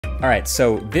All right,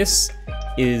 so this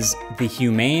is the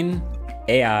Humane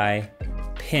AI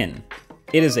pin.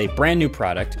 It is a brand new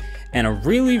product and a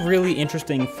really, really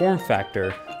interesting form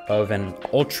factor of an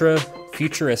ultra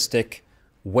futuristic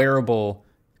wearable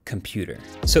computer.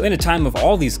 So in a time of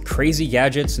all these crazy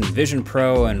gadgets and Vision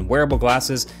Pro and wearable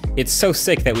glasses, it's so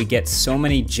sick that we get so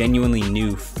many genuinely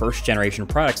new first generation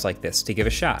products like this to give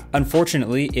a shot.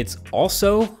 Unfortunately, it's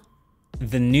also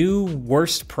the new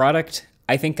worst product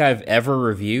I think I've ever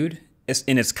reviewed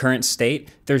in its current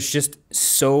state. There's just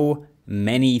so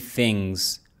many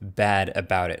things bad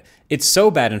about it. It's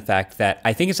so bad, in fact, that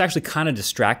I think it's actually kind of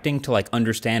distracting to like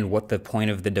understand what the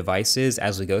point of the device is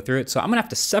as we go through it. So I'm gonna have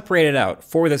to separate it out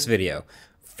for this video.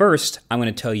 First, I'm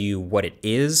gonna tell you what it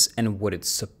is and what it's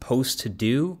supposed to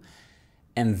do.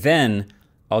 And then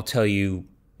I'll tell you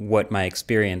what my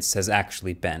experience has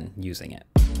actually been using it.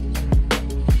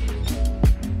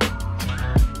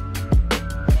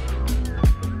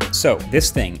 So this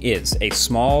thing is a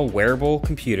small wearable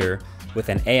computer with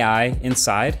an AI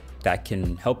inside that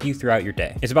can help you throughout your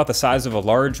day. It's about the size of a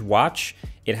large watch.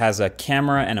 It has a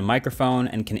camera and a microphone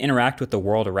and can interact with the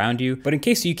world around you. But in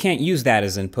case you can't use that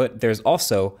as input, there's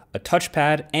also a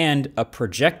touchpad and a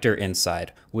projector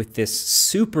inside with this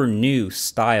super new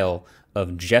style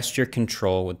of gesture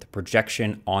control with the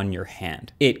projection on your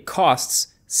hand. It costs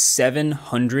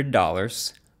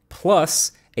 $700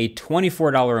 plus a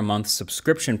 $24 a month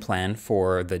subscription plan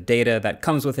for the data that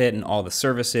comes with it and all the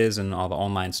services and all the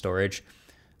online storage.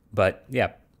 But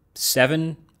yeah,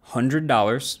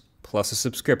 $700 plus a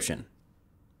subscription.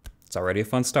 It's already a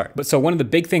fun start. But so one of the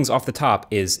big things off the top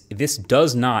is this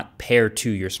does not pair to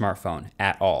your smartphone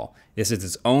at all. This is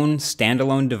its own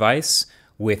standalone device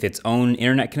with its own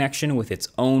internet connection, with its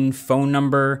own phone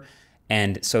number.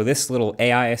 And so this little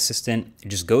AI assistant, it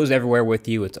just goes everywhere with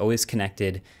you. It's always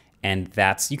connected. And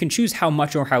you can choose how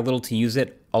much or how little to use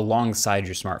it alongside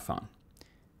your smartphone.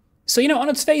 So, on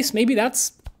its face, maybe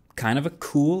that's kind of a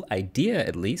cool idea,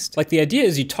 at least. Like, the idea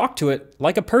is you talk to it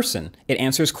like a person. It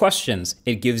answers questions.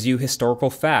 It gives you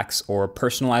historical facts or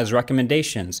personalized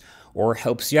recommendations or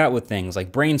helps you out with things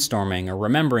like brainstorming or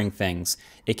remembering things.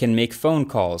 It can make phone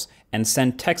calls and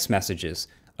send text messages.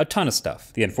 A ton of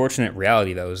stuff. The unfortunate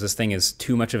reality, though, is this thing is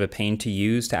too much of a pain to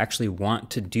use to actually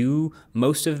want to do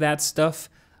most of that stuff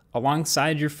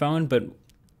alongside your phone, but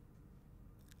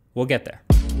we'll get there.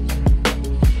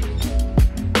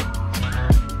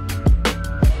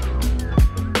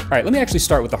 All right, let me actually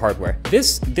start with the hardware.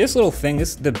 This little thing,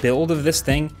 the build of this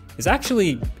thing is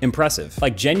actually impressive.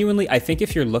 Like, genuinely, I think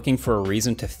if you're looking for a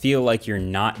reason to feel like you're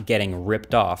not getting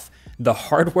ripped off, the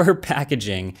hardware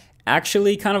packaging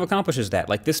actually kind of accomplishes that.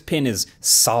 Like, this pin is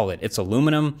solid. It's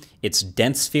aluminum, it's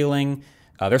dense feeling.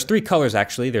 There's 3 colors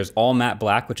actually. There's all matte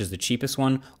black, which is the cheapest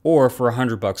one, or for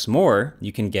 $100 more,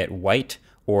 you can get white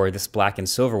or this black and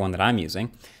silver one that I'm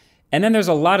using. And then there's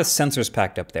a lot of sensors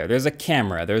packed up there. There's a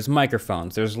camera, there's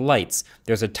microphones, there's lights,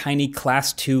 there's a tiny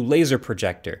class 2 laser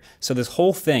projector. So this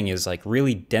whole thing is like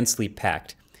really densely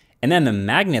packed. And then the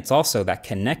magnets also that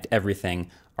connect everything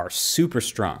are super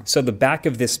strong. So the back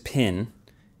of this pin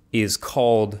is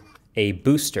called a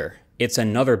booster. It's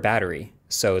another battery.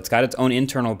 So it's got its own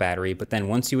internal battery, but then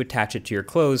once you attach it to your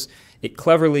clothes, it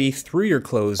cleverly, through your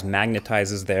clothes,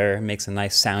 magnetizes there, makes a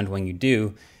nice sound when you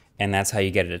do, and that's how you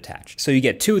get it attached. So you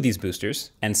get 2 of these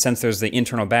boosters, and since there's the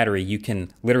internal battery, you can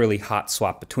literally hot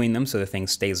swap between them so the thing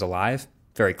stays alive.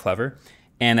 Very clever.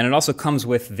 And then it also comes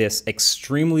with this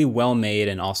extremely well-made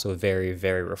and also very,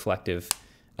 very reflective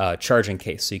charging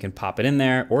case. So you can pop it in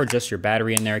there, or just your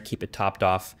battery in there, keep it topped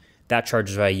off. That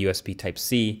charges via USB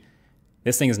Type-C.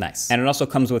 This thing is nice. And it also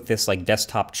comes with this like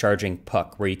desktop charging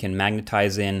puck where you can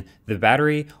magnetize in the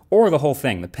battery or the whole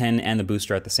thing, the pen and the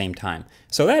booster at the same time.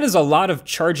 So that is a lot of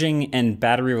charging and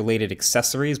battery related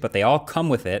accessories, but they all come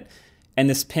with it.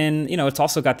 And this pin, it's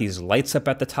also got these lights up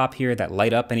at the top here that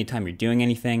light up anytime you're doing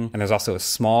anything. And there's also a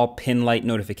small pin light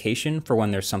notification for when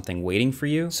there's something waiting for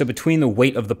you. So between the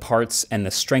weight of the parts and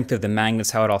the strength of the magnets,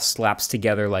 how it all slaps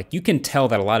together, like you can tell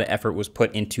that a lot of effort was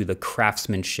put into the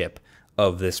craftsmanship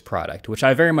of this product, which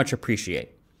I very much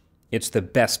appreciate. It's the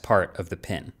best part of the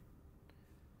pin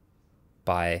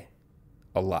by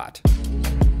a lot.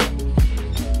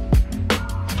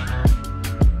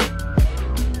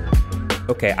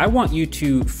 Okay, I want you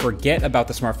to forget about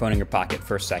the smartphone in your pocket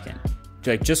for a second.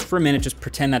 Like, just for a minute, just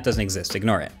pretend that doesn't exist,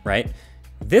 ignore it, right?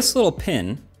 This little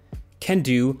pin can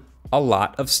do a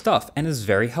lot of stuff and is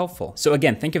very helpful. So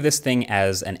again, think of this thing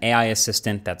as an AI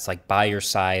assistant that's like by your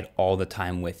side all the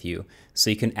time with you. So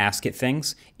you can ask it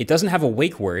things. It doesn't have a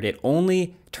wake word. It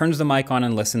only turns the mic on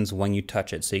and listens when you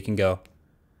touch it. So you can go,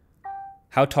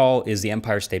 how tall is the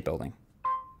Empire State Building?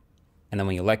 And then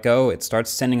when you let go, it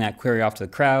starts sending that query off to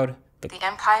the crowd. The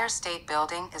Empire State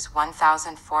Building is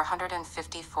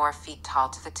 1,454 feet tall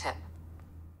to the tip.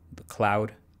 The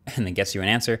cloud, and then gets you an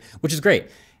answer, which is great.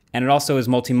 And it also is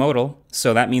multimodal,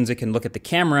 so that means it can look at the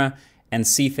camera and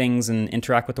see things and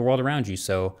interact with the world around you.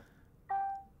 So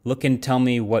look and tell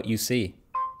me what you see.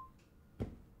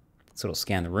 So it'll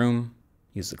scan the room,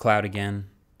 use the cloud again.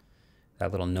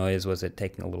 That little noise was it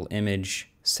taking a little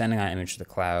image, sending that image to the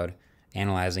cloud,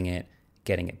 analyzing it,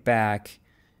 getting it back,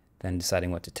 then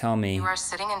deciding what to tell me. You are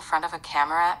sitting in front of a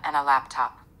camera and a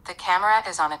laptop. The camera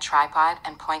is on a tripod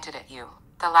and pointed at you.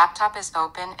 The laptop is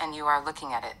open and you are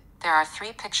looking at it. There are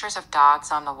 3 pictures of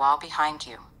dogs on the wall behind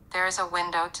you. There is a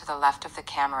window to the left of the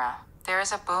camera. There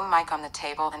is a boom mic on the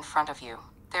table in front of you.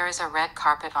 There is a red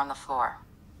carpet on the floor.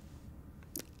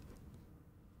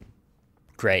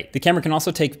 Great. The camera can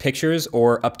also take pictures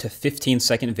or up to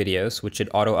 15-second videos, which it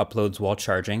auto-uploads while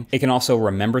charging. It can also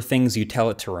remember things you tell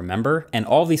it to remember, and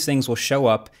all these things will show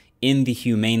up in the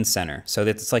Humane Center. So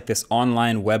that it's like this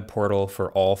online web portal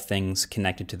for all things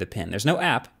connected to the pin. There's no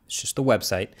app, it's just the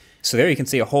website. So there you can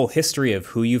see a whole history of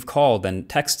who you've called and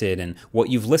texted and what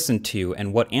you've listened to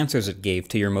and what answers it gave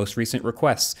to your most recent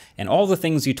requests and all the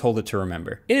things you told it to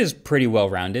remember. It is pretty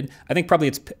well-rounded. I think probably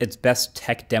its best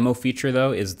tech demo feature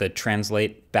though is the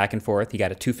translate back and forth. You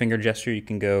got a 2-finger gesture, you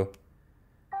can go,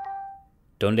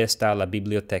 ¿Dónde está la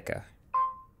biblioteca?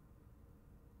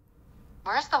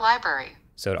 Where's the library?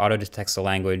 So it auto-detects the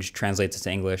language, translates it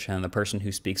to English, and the person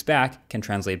who speaks back can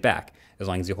translate back, as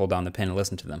long as you hold down the pin and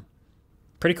listen to them.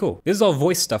 Pretty cool. This is all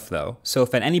voice stuff though, so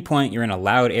if at any point you're in a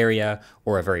loud area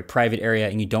or a very private area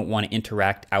and you don't want to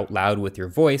interact out loud with your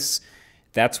voice,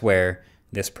 that's where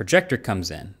this projector comes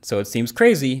in. So it seems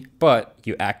crazy, but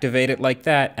you activate it like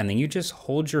that, and then you just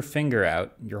hold your finger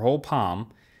out, your whole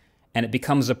palm, and it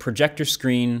becomes a projector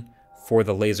screen for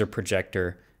the laser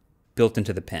projector built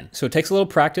into the pin. So it takes a little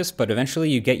practice, but eventually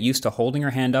you get used to holding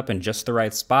your hand up in just the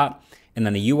right spot, and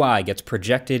then the UI gets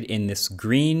projected in this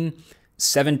green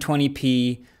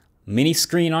 720p mini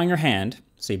screen on your hand.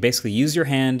 So you basically use your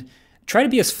hand, try to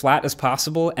be as flat as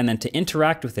possible, and then to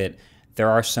interact with it, there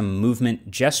are some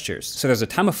movement gestures. So there's a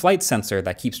time of flight sensor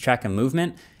that keeps track of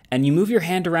movement, and you move your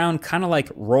hand around kind of like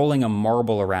rolling a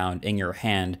marble around in your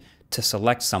hand to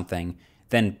select something,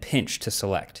 then pinch to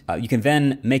select. You can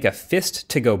then make a fist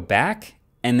to go back,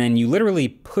 and then you literally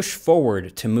push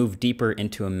forward to move deeper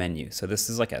into a menu. So this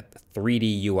is like a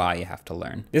 3D UI you have to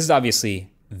learn. This is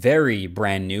obviously very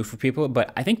brand new for people,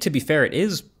 but I think to be fair, it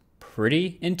is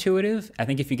pretty intuitive. I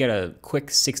think if you get a quick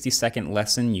 60-second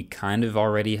lesson, you kind of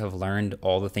already have learned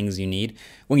all the things you need.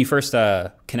 When you first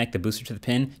connect the booster to the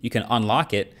pin, you can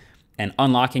unlock it, and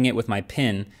unlocking it with my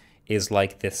pin is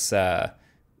like this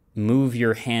move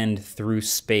your hand through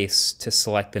space to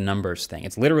select the numbers thing.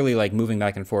 It's literally like moving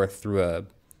back and forth through a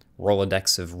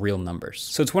Rolodex of real numbers.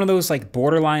 So it's one of those like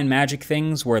borderline magic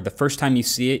things where the first time you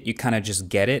see it, you kind of just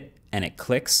get it and it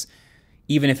clicks,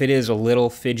 even if it is a little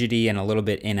fidgety and a little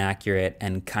bit inaccurate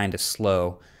and kind of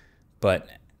slow. But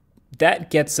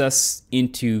that gets us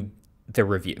into the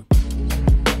review.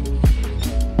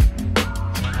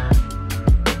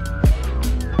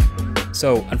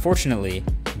 So unfortunately,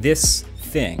 this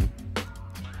thing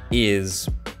is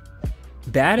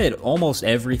bad at almost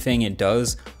everything it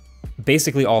does,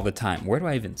 basically all the time. Where do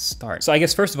I even start? So I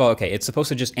guess first of all, okay, it's supposed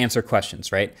to just answer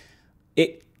questions, right?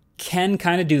 It can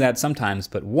kind of do that sometimes,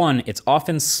 but one, it's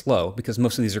often slow because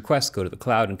most of these requests go to the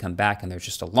cloud and come back and there's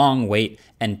just a long wait.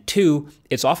 And two,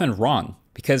 it's often wrong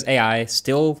because AI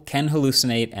still can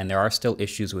hallucinate and there are still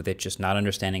issues with it just not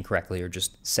understanding correctly or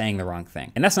just saying the wrong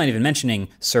thing. And that's not even mentioning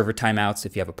server timeouts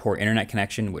if you have a poor internet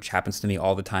connection, which happens to me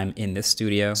all the time in this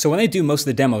studio. So when they do most of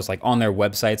the demos, like on their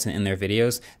websites and in their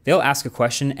videos, they'll ask a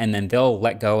question and then they'll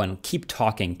let go and keep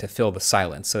talking to fill the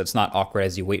silence. So it's not awkward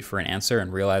as you wait for an answer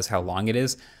and realize how long it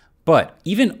is. But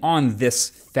even on this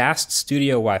fast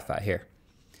studio Wi-Fi here,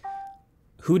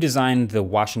 who designed the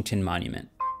Washington Monument?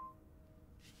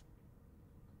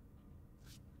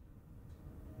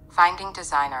 Finding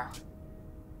designer.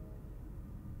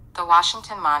 The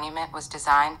Washington Monument was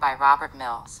designed by Robert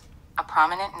Mills, a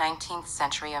prominent 19th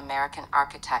century American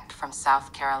architect from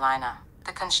South Carolina.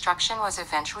 The construction was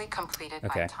eventually completed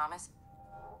by Thomas.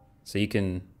 So you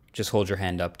can just hold your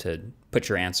hand up to put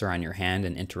your answer on your hand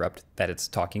and interrupt that it's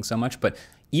talking so much. But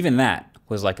even that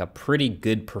was like a pretty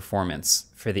good performance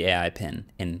for the AI pin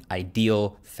in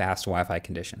ideal fast Wi-Fi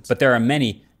conditions. But there are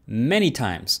many, many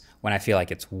times when I feel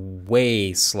like it's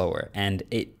way slower, and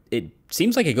it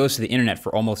seems like it goes to the internet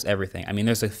for almost everything. I mean,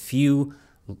 there's a few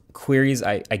queries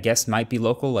I guess might be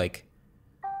local, like,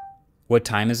 what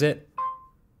time is it?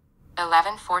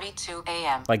 11:42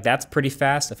 a.m. Like, that's pretty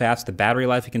fast. If I ask the battery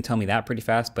life, it can tell me that pretty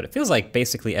fast, but it feels like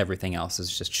basically everything else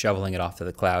is just shoveling it off to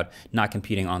the cloud, not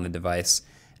computing on the device,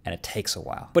 and it takes a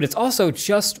while. But it's also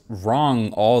just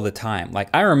wrong all the time. Like,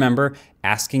 I remember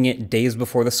asking it days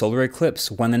before the solar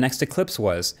eclipse when the next eclipse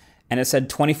was, and it said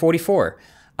 2044.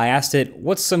 I asked it,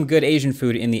 what's some good Asian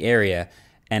food in the area?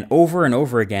 And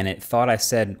over again, it thought I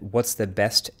said, what's the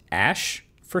best ash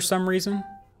for some reason?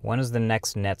 When is the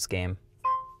next Nets game?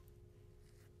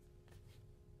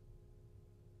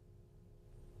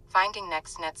 Finding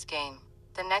next Nets game.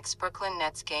 The next Brooklyn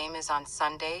Nets game is on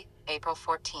Sunday, April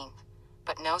 14th,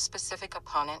 but no specific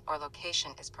opponent or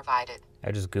location is provided.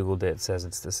 I just Googled it. It says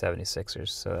it's the 76ers,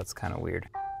 so that's kind of weird.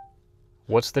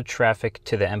 What's the traffic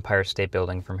to the Empire State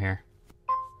Building from here?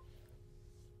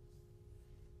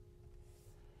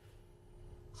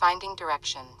 Finding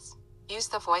directions. Use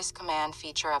the voice command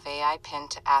feature of AI Pin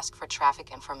to ask for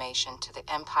traffic information to the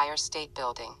Empire State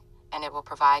Building, and it will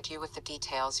provide you with the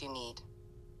details you need.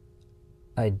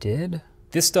 I did?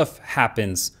 This stuff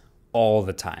happens all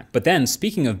the time. But then,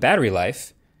 speaking of battery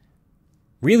life,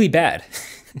 really bad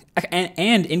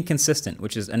and inconsistent,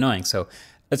 which is annoying. So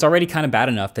it's already kind of bad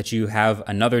enough that you have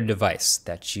another device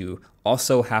that you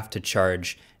also have to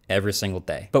charge every single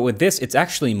day. But with this, it's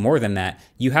actually more than that.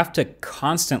 You have to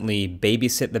constantly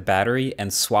babysit the battery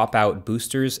and swap out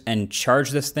boosters and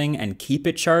charge this thing and keep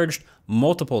it charged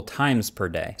multiple times per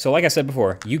day. So like I said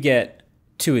before, you get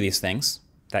 2 of these things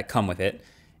that come with it,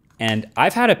 and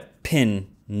I've had a pin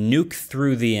nuke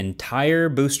through the entire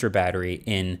booster battery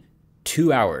in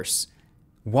 2 hours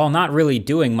while not really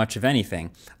doing much of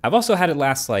anything. I've also had it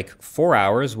last like 4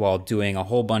 hours while doing a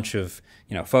whole bunch of,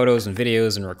 you know, photos and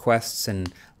videos and requests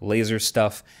and laser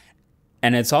stuff.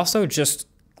 And it's also just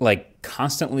like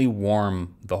constantly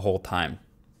warm the whole time.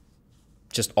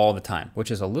 Just all the time,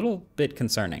 which is a little bit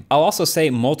concerning. I'll also say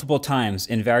multiple times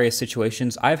in various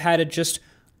situations, I've had it just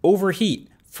overheat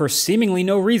for seemingly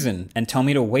no reason and tell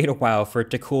me to wait a while for it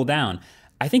to cool down.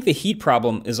 I think the heat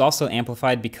problem is also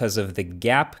amplified because of the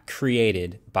gap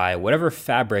created by whatever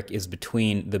fabric is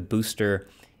between the booster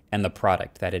and the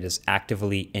product that it is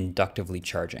actively inductively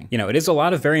charging. You know, it is a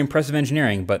lot of very impressive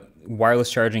engineering, but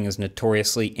wireless charging is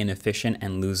notoriously inefficient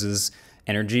and loses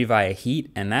energy via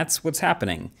heat, and that's what's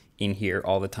happening in here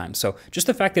all the time. So just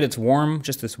the fact that it's warm,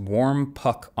 just this warm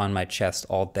puck on my chest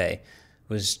all day,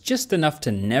 was just enough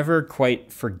to never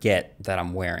quite forget that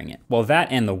I'm wearing it. Well,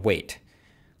 that and the weight.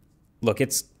 Look,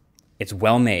 it's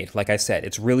well made. Like I said,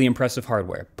 it's really impressive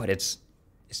hardware, but it's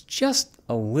just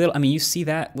a little, I mean, you see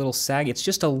that little sag? It's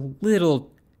just a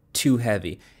little too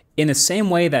heavy. In the same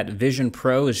way that Vision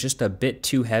Pro is just a bit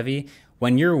too heavy,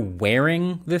 when you're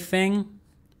wearing the thing,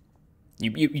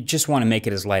 you just want to make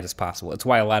it as light as possible. It's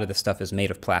why a lot of this stuff is made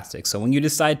of plastic. So when you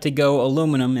decide to go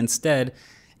aluminum instead,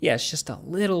 yeah, it's just a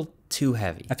little too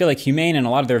heavy. I feel like Humane in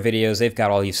a lot of their videos, they've got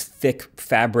all these thick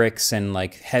fabrics and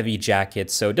like heavy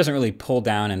jackets, so it doesn't really pull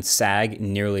down and sag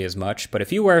nearly as much. But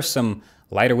if you wear some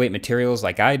lighter weight materials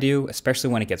like I do,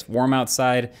 especially when it gets warm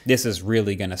outside, this is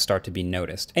really gonna start to be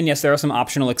noticed. And yes, there are some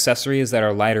optional accessories that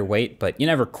are lighter weight, but you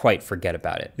never quite forget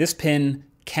about it. This pin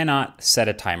cannot set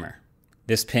a timer.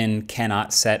 This pin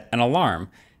cannot set an alarm.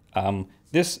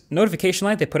 This notification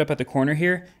light they put up at the corner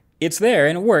here, it's there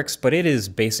and it works, but it is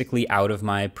basically out of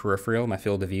my peripheral, my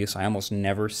field of view, so I almost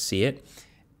never see it.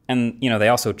 And, you know, they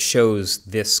also chose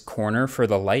this corner for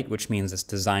the light, which means it's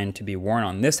designed to be worn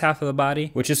on this half of the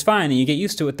body, which is fine and you get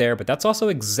used to it there, but that's also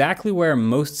exactly where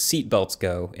most seat belts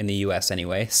go in the US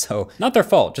anyway, so not their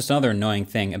fault, just another annoying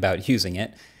thing about using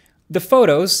it. The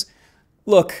photos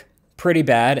look pretty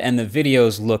bad and the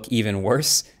videos look even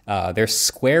worse. They're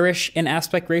squarish in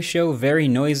aspect ratio, very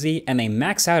noisy, and they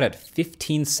max out at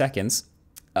 15 seconds.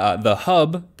 The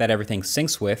hub that everything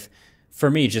syncs with, for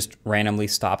me, just randomly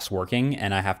stops working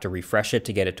and I have to refresh it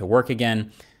to get it to work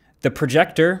again. The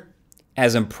projector,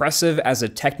 as impressive as a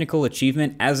technical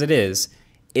achievement as it is,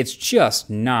 it's just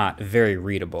not very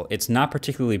readable. It's not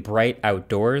particularly bright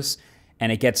outdoors,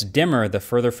 and it gets dimmer the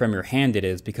further from your hand it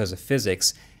is because of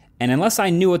physics. And unless I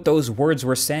knew what those words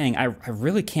were saying, I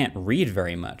really can't read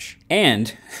very much.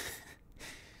 And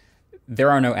there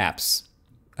are no apps.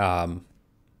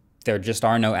 There just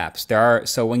are no apps.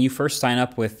 So when you first sign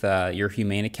up with your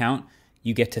Humane account,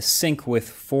 you get to sync with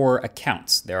 4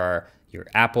 accounts. There are your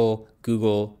Apple,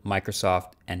 Google,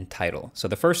 Microsoft, and Tidal. So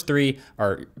the first 3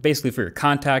 are basically for your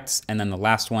contacts, and then the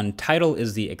last one, Tidal,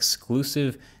 is the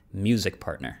exclusive music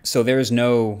partner. So there's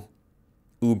no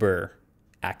Uber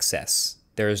access.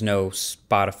 There's no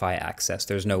Spotify access.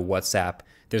 There's no WhatsApp.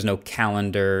 There's no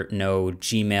calendar, no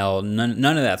Gmail,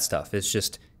 none of that stuff. It's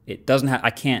just It doesn't have,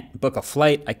 I can't book a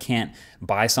flight, I can't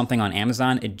buy something on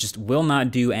Amazon. It just will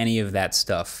not do any of that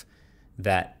stuff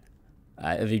that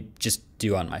I just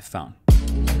do on my phone.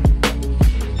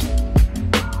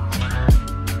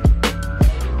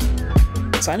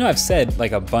 So I know I've said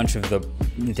like a bunch of the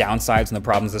downsides and the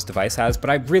problems this device has,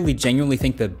 but I really genuinely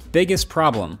think the biggest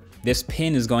problem this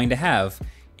pin is going to have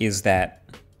is that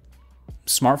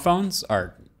smartphones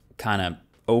are kind of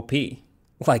OP.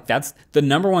 Like that's the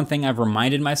number one thing I've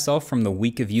reminded myself from the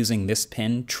week of using this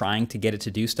pin, trying to get it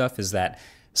to do stuff, is that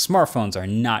smartphones are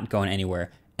not going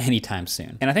anywhere anytime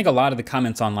soon. And I think a lot of the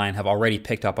comments online have already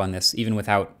picked up on this even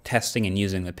without testing and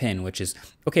using the pin, which is,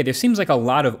 okay, there seems like a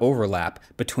lot of overlap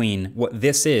between what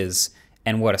this is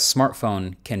and what a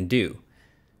smartphone can do.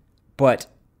 But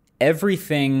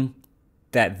everything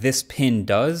that this pin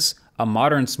does, a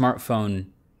modern smartphone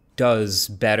does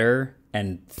better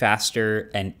and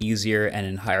faster and easier and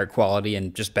in higher quality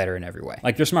and just better in every way.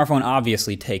 Like your smartphone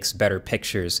obviously takes better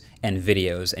pictures and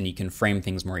videos and you can frame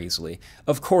things more easily.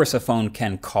 Of course, a phone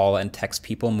can call and text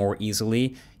people more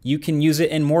easily. You can use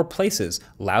it in more places,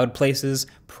 loud places,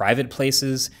 private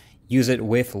places, use it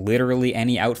with literally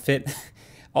any outfit.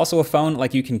 Also a phone,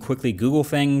 like you can quickly Google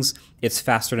things, it's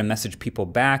faster to message people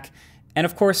back, and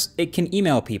of course, it can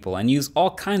email people and use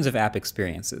all kinds of app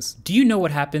experiences. Do you know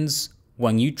what happens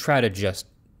when you try to just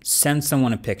send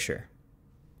someone a picture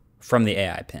from the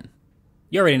AI pin?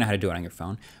 You already know how to do it on your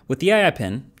phone. With the AI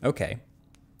pin, okay,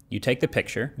 you take the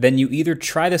picture, then you either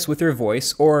try this with your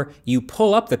voice or you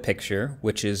pull up the picture,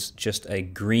 which is just a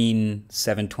green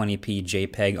 720p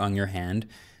JPEG on your hand.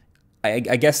 I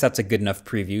guess that's a good enough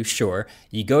preview, sure.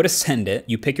 You go to send it,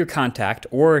 you pick your contact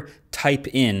or type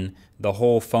in the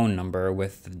whole phone number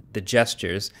with the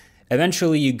gestures.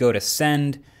 Eventually you go to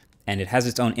send, and it has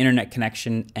its own internet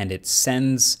connection, and it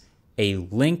sends a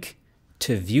link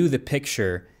to view the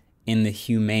picture in the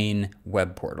Humane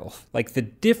web portal. Like the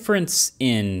difference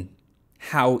in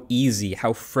how easy,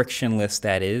 how frictionless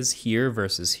that is here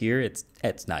versus here, it's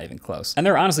not even close. And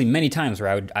there are honestly many times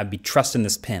where I'd be trusting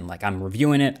this pin. Like I'm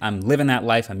reviewing it, I'm living that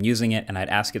life, I'm using it, and I'd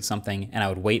ask it something, and I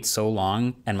would wait so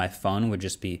long, and my phone would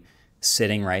just be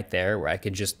sitting right there where I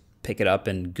could just pick it up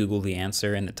and Google the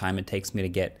answer in the time it takes me to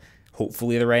get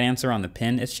hopefully the right answer on the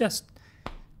pin. It's just,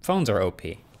 phones are OP.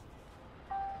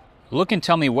 Look and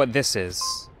tell me what this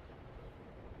is.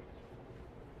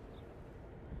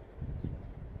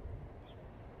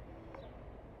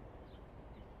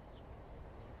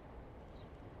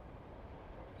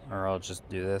 Or I'll just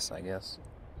do this, I guess.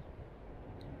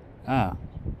 Ah.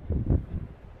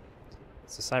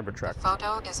 It's a Cybertruck. The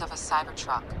photo is of a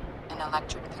Cybertruck, an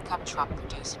electric pickup truck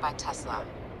produced by Tesla.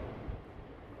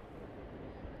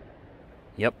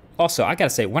 Yep. Also, I gotta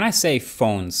say, when I say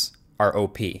phones are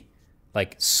OP,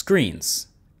 like screens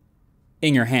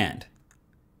in your hand,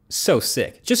 so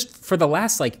sick. Just for the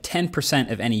last like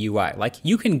 10% of any UI, like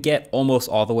you can get almost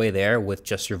all the way there with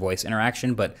just your voice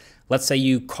interaction, but let's say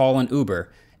you call an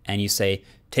Uber and you say,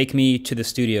 take me to the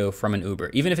studio from an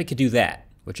Uber, even if it could do that,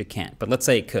 which it can't, but let's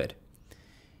say it could.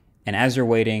 And as you're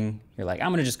waiting, you're like,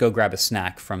 I'm gonna just go grab a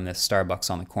snack from this Starbucks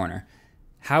on the corner.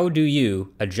 How do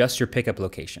you adjust your pickup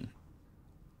location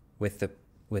with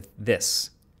this?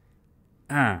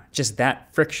 Just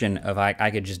that friction of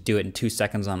I could just do it in 2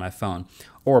 seconds on my phone.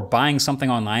 Or buying something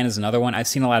online is another one. I've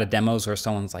seen a lot of demos where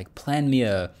someone's like, plan me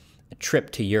a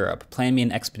trip to Europe, plan me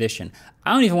an expedition.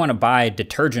 I don't even want to buy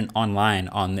detergent online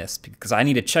on this because I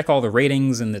need to check all the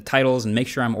ratings and the titles and make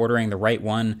sure I'm ordering the right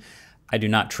one. I do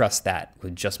not trust that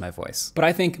with just my voice. But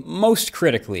I think most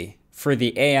critically, for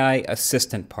the AI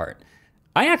assistant part,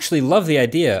 I actually love the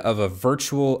idea of a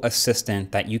virtual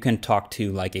assistant that you can talk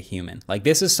to like a human. Like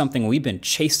this is something we've been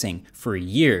chasing for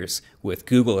years with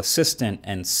Google Assistant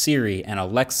and Siri and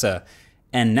Alexa.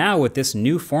 And now with this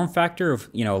new form factor of,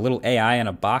 a little AI in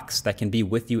a box that can be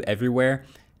with you everywhere,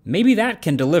 maybe that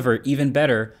can deliver even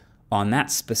better on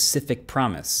that specific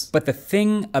promise. But the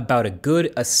thing about a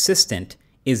good assistant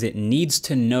is it needs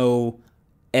to know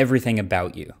everything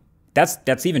about you.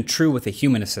 That's even true with a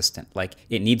human assistant. Like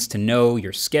it needs to know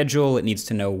your schedule, it needs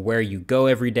to know where you go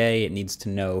every day, it needs to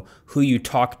know who you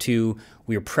talk to,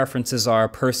 what your preferences are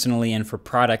personally and for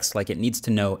products. Like it needs to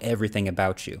know everything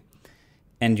about you.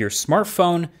 And your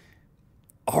smartphone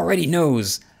already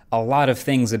knows a lot of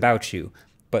things about you,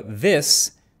 but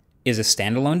this is a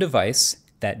standalone device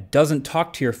that doesn't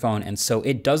talk to your phone, and so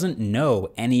it doesn't know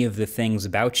any of the things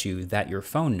about you that your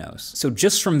phone knows. So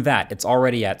just from that, it's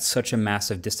already at such a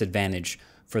massive disadvantage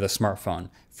for the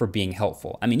smartphone for being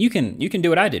helpful. I mean, you can do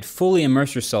what I did, fully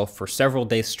immerse yourself for several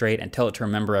days straight and tell it to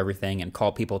remember everything and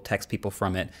call people, text people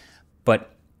from it,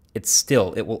 but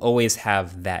it will always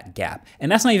have that gap.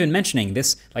 And that's not even mentioning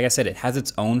this, like I said, it has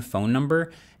its own phone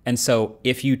number. And so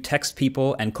if you text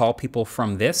people and call people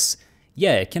from this,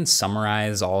 yeah, it can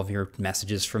summarize all of your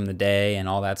messages from the day and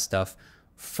all that stuff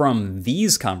from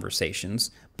these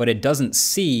conversations, but it doesn't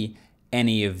see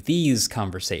any of these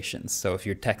conversations. So if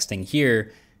you're texting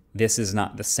here, this is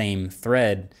not the same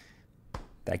thread.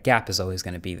 That gap is always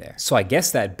going to be there. So I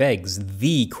guess that begs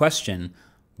the question,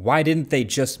 why didn't they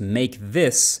just make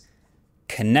this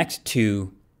connect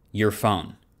to your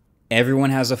phone?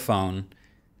 Everyone has a phone.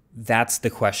 That's the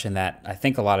question that I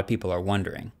think a lot of people are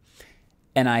wondering.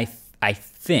 And I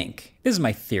think, this is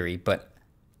my theory, but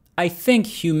I think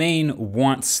Humane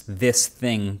wants this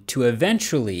thing to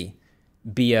eventually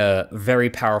be a very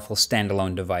powerful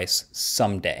standalone device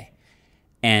someday.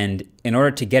 And in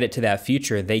order to get it to that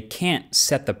future, they can't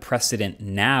set the precedent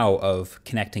now of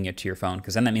connecting it to your phone,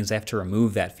 because then that means they have to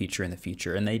remove that feature in the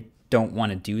future, and they don't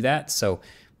want to do that. So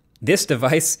this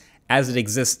device, as it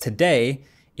exists today,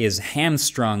 is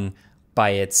hamstrung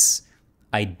by its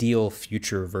ideal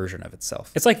future version of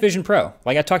itself. It's like Vision Pro.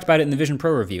 Like I talked about it in the Vision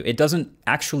Pro review. It doesn't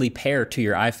actually pair to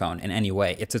your iPhone in any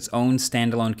way. It's its own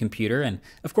standalone computer. And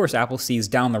of course, Apple sees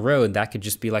down the road that could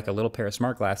just be like a little pair of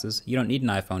smart glasses. You don't need an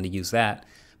iPhone to use that.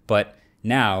 But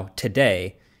now,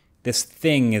 today, this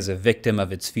thing is a victim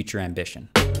of its future ambition.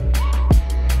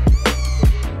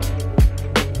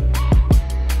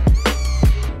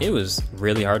 It was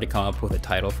really hard to come up with a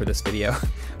title for this video.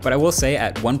 But I will say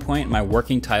at one point, my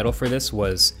working title for this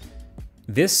was,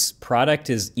 this product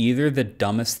is either the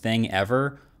dumbest thing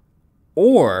ever,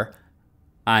 or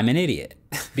I'm an idiot.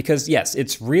 Because yes,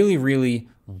 it's really, really,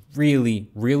 really,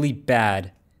 really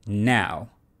bad now.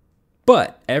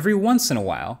 But every once in a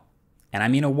while, and I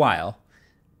mean a while,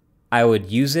 I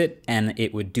would use it and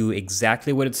it would do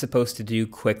exactly what it's supposed to do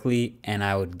quickly, and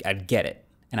I'd get it.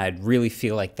 And I'd really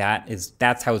feel like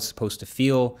that's how it's supposed to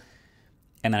feel.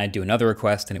 And then I'd do another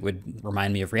request and it would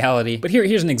remind me of reality. But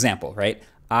here's an example, right?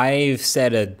 I've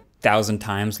said 1,000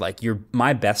 times, like,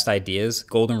 my best ideas,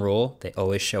 golden rule, they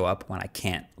always show up when I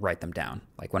can't write them down.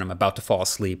 Like when I'm about to fall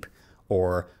asleep,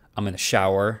 or I'm in the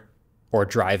shower, or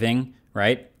driving,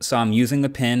 right? So I'm using the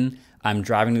pin, I'm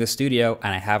driving to the studio,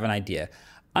 and I have an idea.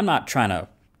 I'm not trying to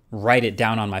write it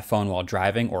down on my phone while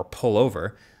driving or pull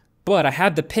over, but I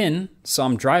had the pin, so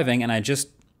I'm driving, and I just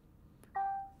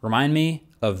remind me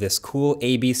of this cool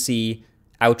ABC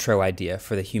outro idea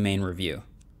for the Humane review.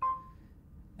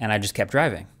 And I just kept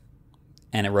driving,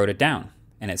 and it wrote it down,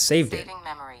 and it saved it. Saving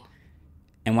memory.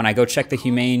 And when I go check the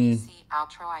Humane ABC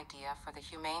outro idea for the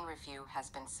Humane review has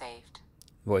been saved.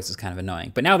 Voice is kind of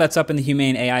annoying. But now that's up in the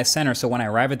Humane AI Center, so when I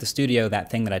arrive at the studio,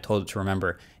 that thing that I told it to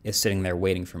remember is sitting there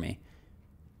waiting for me.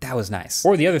 That was nice.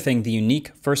 Or the other thing, the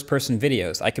unique first-person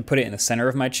videos. I could put it in the center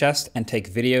of my chest and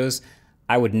take videos.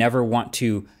 I would never want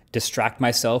to distract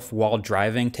myself while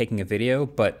driving, taking a video,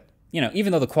 but you know,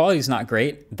 even though the quality is not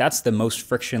great, that's the most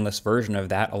frictionless version of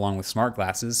that, along with smart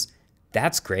glasses.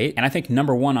 That's great. And I think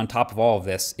number one on top of all of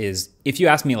this is, if you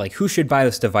ask me, like, who should buy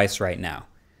this device right now?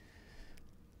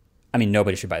 I mean,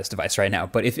 nobody should buy this device right now,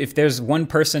 but if there's one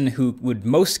person who would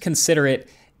most consider it,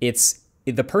 it's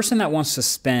the person that wants to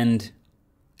spend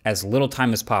as little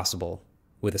time as possible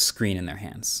with a screen in their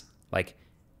hands. Like,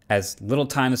 as little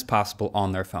time as possible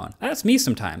on their phone. That's me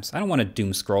sometimes. I don't want to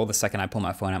doom scroll the second I pull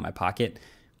my phone out of my pocket.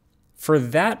 For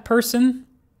that person,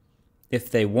 if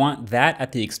they want that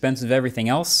at the expense of everything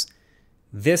else,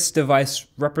 this device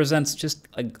represents just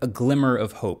a glimmer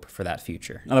of hope for that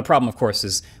future. Now the problem, of course,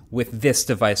 is with this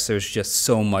device, there's just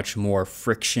so much more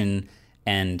friction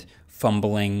and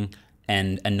fumbling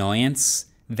and annoyance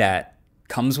that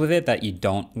comes with it that you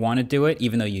don't want to do it,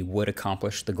 even though you would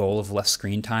accomplish the goal of less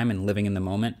screen time and living in the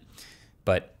moment.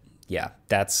 But yeah,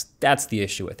 that's the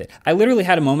issue with it. I literally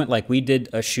had a moment, like we did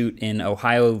a shoot in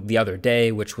Ohio the other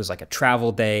day, which was like a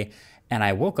travel day, and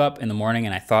I woke up in the morning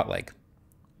and I thought, like,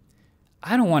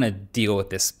 I don't want to deal with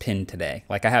this pin today.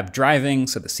 Like, I have driving,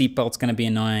 so the seatbelt's going to be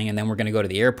annoying, and then we're going to go to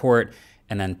the airport,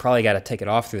 and then probably got to take it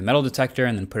off through the metal detector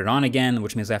and then put it on again,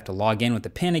 which means I have to log in with the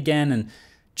pin again, and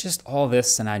just all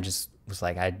this. And I just was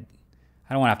like, I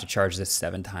don't want to have to charge this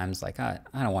 7 times. Like, I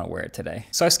don't want to wear it today.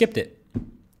 So I skipped it.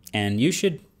 And you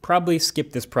should probably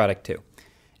skip this product too.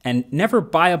 And never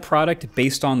buy a product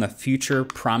based on the future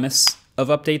promise of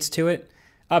updates to it.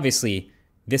 Obviously,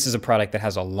 this is a product that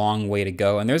has a long way to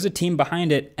go, and there's a team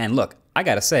behind it. And look, I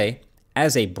gotta say,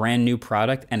 as a brand new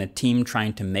product and a team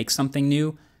trying to make something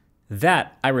new,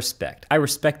 that I respect. I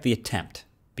respect the attempt,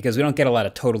 because we don't get a lot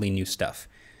of totally new stuff.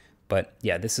 But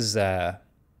yeah, this is a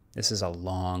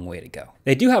long way to go.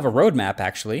 They do have a roadmap,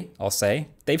 actually, I'll say.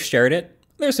 They've shared it.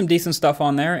 There's some decent stuff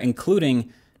on there,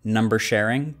 including number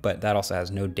sharing, but that also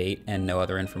has no date and no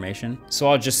other information. So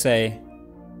I'll just say,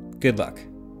 good luck.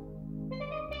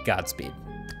 Godspeed.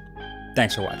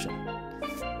 Thanks for watching.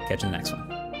 Catch you in the next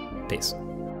one. Peace.